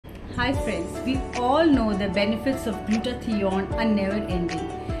Hi friends, we all know the benefits of glutathione are never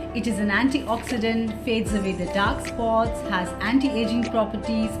ending. It is an antioxidant, fades away the dark spots, has anti-aging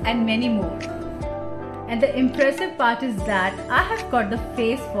properties and many more. And the impressive part is that I have got the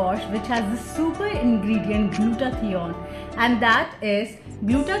face wash which has the super ingredient glutathione, and that is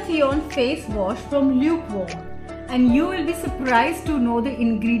glutathione face wash from Lukewarm. And you will be surprised to know the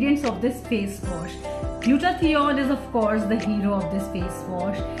ingredients of this face wash. Glutathione is of course the hero of this face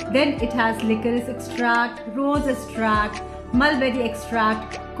wash. Then it has licorice extract, rose extract, mulberry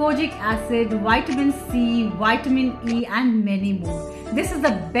extract, kojic acid, vitamin C, vitamin E and many more. This is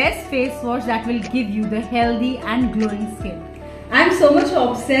the best face wash that will give you the healthy and glowing skin. I'm so much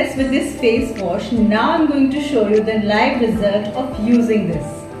obsessed with this face wash. Now I'm going to show you the live result of using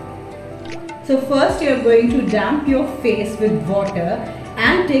this. So first you are going to damp your face with water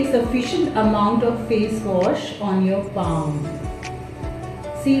and take sufficient amount of face wash on your palm.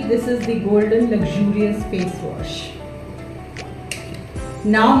 See, this is the golden luxurious face wash.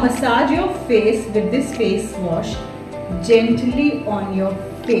 Now massage your face with this face wash gently on your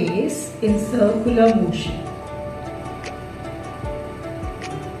face in circular motion.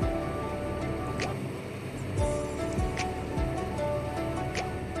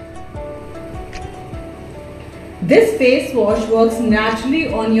 This face wash works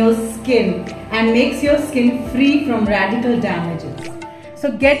naturally on your skin and makes your skin free from radical damages.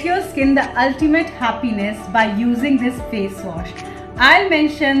 So get your skin the ultimate happiness by using this face wash. I'll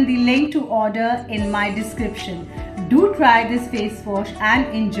mention the link to order in my description. Do try this face wash and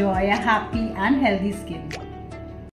enjoy a happy and healthy skin.